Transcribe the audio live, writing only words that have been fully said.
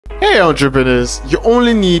Hey entrepreneurs, you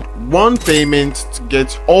only need one payment to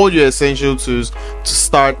get all your essential tools to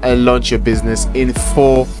start and launch your business in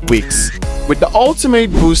 4 weeks. With the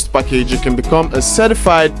Ultimate Boost package, you can become a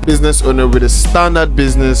certified business owner with a standard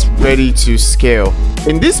business ready to scale.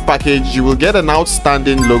 In this package, you will get an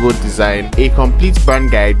outstanding logo design, a complete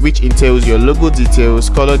brand guide which entails your logo details,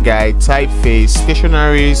 color guide, typeface,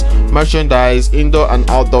 stationeries, merchandise, indoor and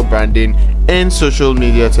outdoor branding, and social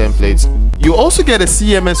media templates. You also get a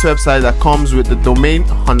CMS website that comes with the domain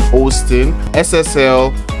and hosting,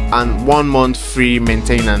 SSL, and 1 month free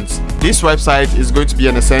maintenance. This website is going to be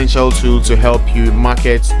an essential tool to help you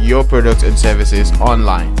market your products and services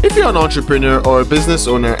online. If you're an entrepreneur or a business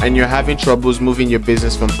owner and you're having troubles moving your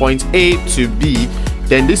business from point A to B,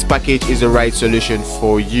 then this package is the right solution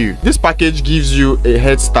for you. This package gives you a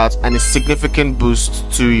head start and a significant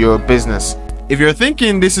boost to your business. If you're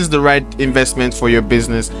thinking this is the right investment for your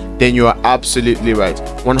business, then you are absolutely right,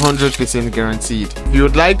 100% guaranteed. If you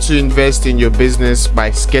would like to invest in your business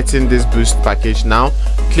by getting this boost package now,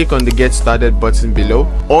 click on the get started button below,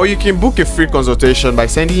 or you can book a free consultation by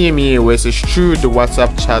sending me a message through the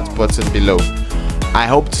WhatsApp chat button below. I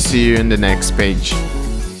hope to see you in the next page.